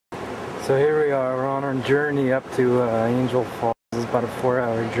So here we are, we're on our journey up to Angel Falls. It's about a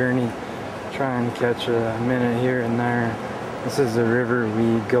 4-hour journey. Trying to catch a minute here and there. This is the river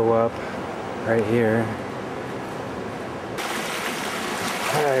we go up right here.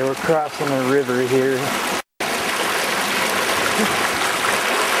 Alright, we're crossing the river here.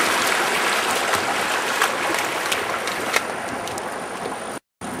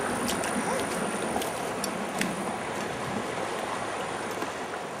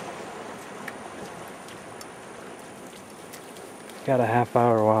 Got a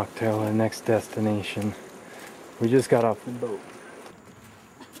half-hour walk till our next destination. We just got off the boat.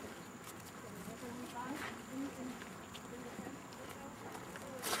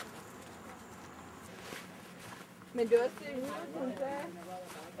 Men det er også det, hun sagde.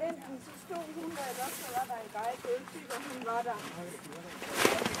 Enten så stod hun der, eller så var der en guide, det er ikke sikkert, hun var der.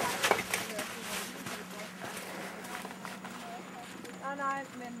 Nej,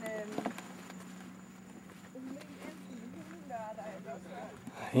 men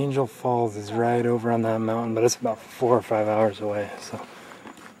Angel Falls is right over on that mountain, but it's about 4 or 5 hours away, so.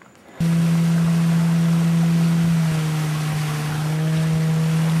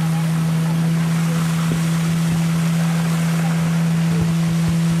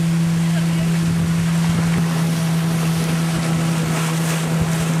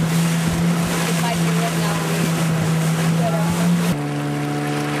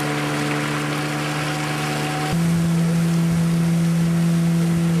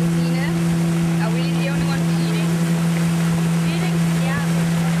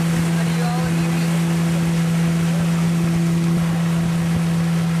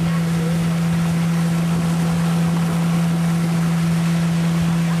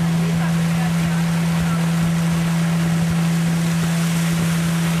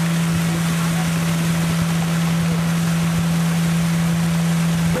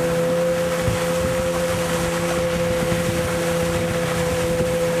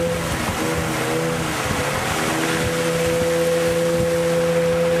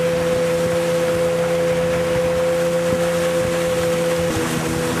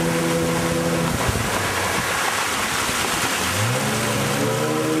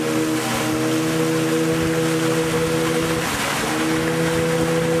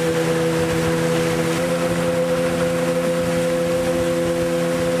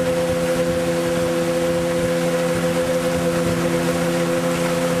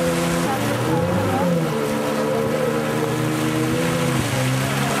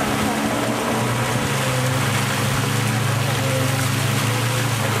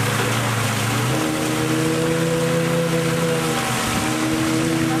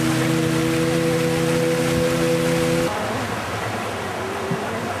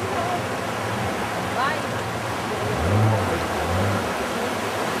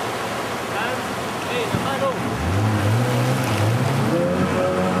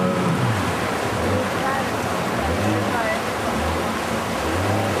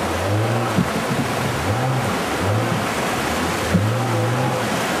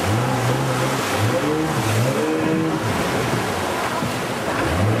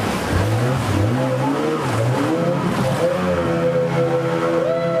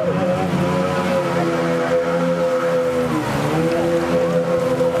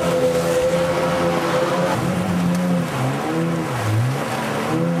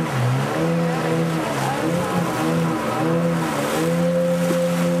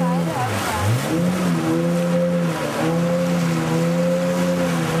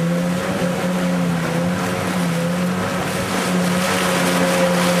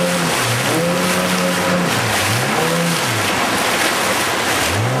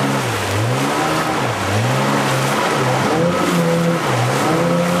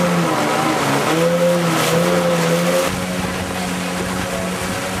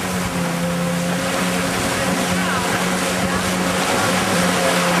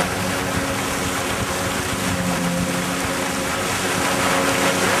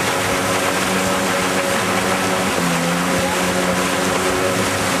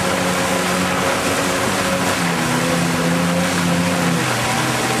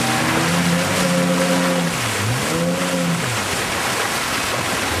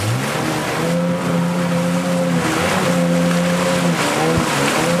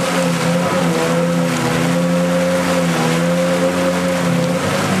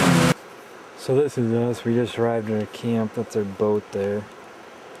 So this is us. We just arrived at a camp. That's our boat there.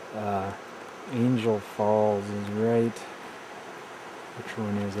 Angel Falls is right. Which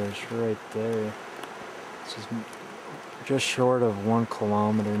one is it? It's right there. It's just short of 1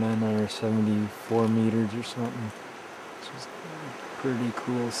 kilometer, 974 meters or something. It's just Pretty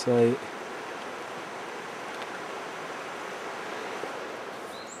cool sight.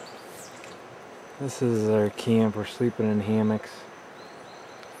 This is our camp. We're sleeping in hammocks.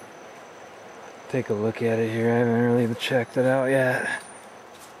 Take a look at it here. I haven't really checked it out yet.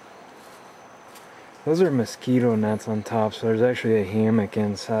 Those are mosquito nets on top, so there's actually a hammock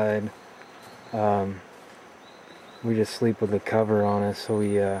inside. We just sleep with the cover on it so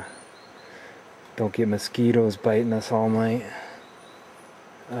we don't get mosquitoes biting us all night.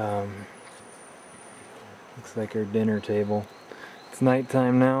 Looks like our dinner table. It's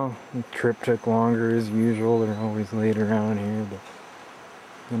nighttime now. The trip took longer as usual. They're always late around here, but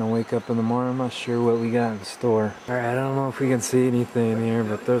I'm gonna wake up in the morning. I'm not sure what we got in store. Alright, I don't know if we can see anything here,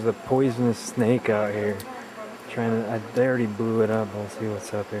 but there's a poisonous snake out here. They already blew it up. We'll see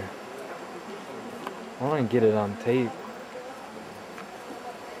what's up here. I want to get it on tape.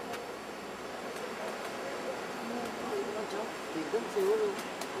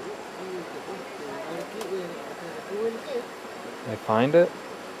 Did I find it?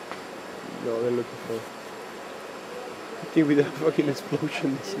 No, they're looking for. I think with a fucking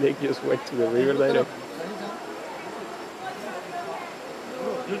explosion, the snake just went to the river later.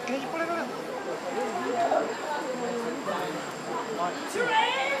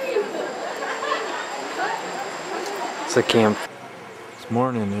 It's a camp. This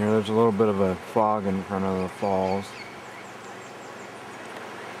morning here, there's a little bit of a fog in front of the falls.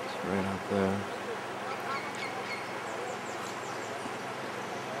 It's right up there.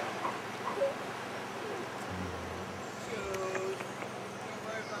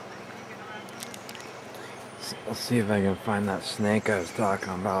 Let's see if I can find that snake I was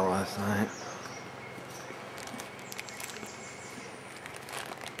talking about last night.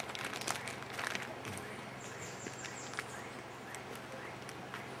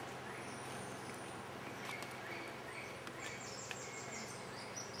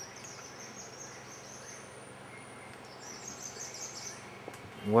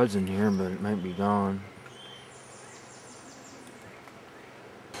 It wasn't here, but it might be gone.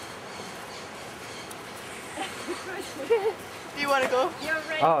 Do you want to go? You're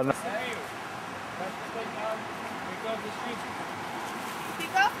right. Oh, no. Take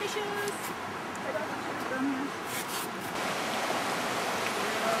off the shoes. Take off the shoes down here.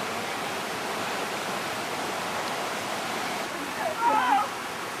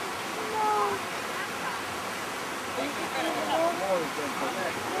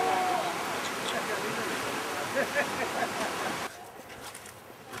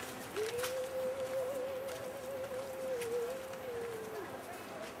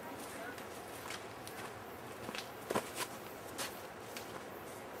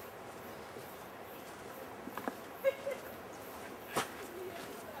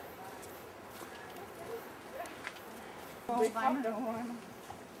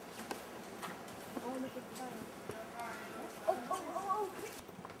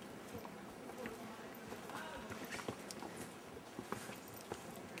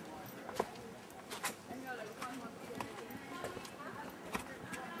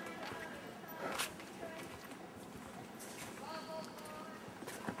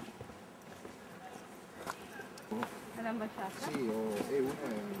 Sì, è uno è un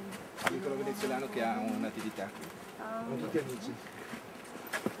piccolo venezuelano che ha un'attività qui. Sono tutti amici.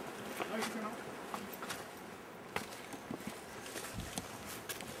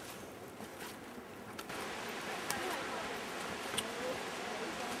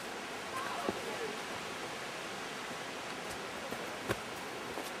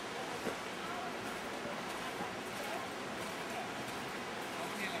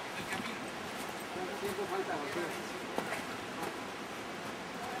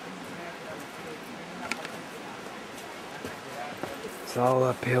 It's all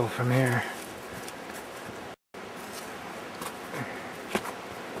uphill from here.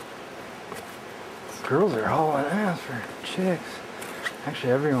 These girls are hauling ass for chicks.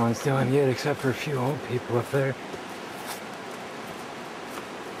 Actually, everyone's doing it except for a few old people up there.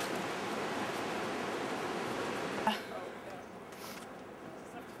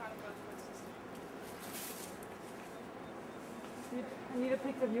 I need a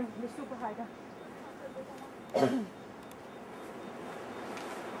picture of you. You're super hiker.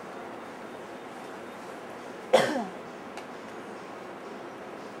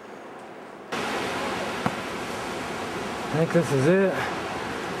 I think this is it.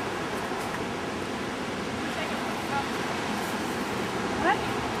 What?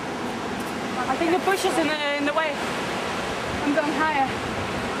 I think the bush is in the way. I'm going higher.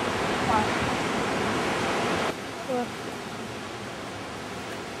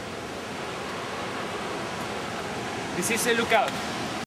 This is a lookout.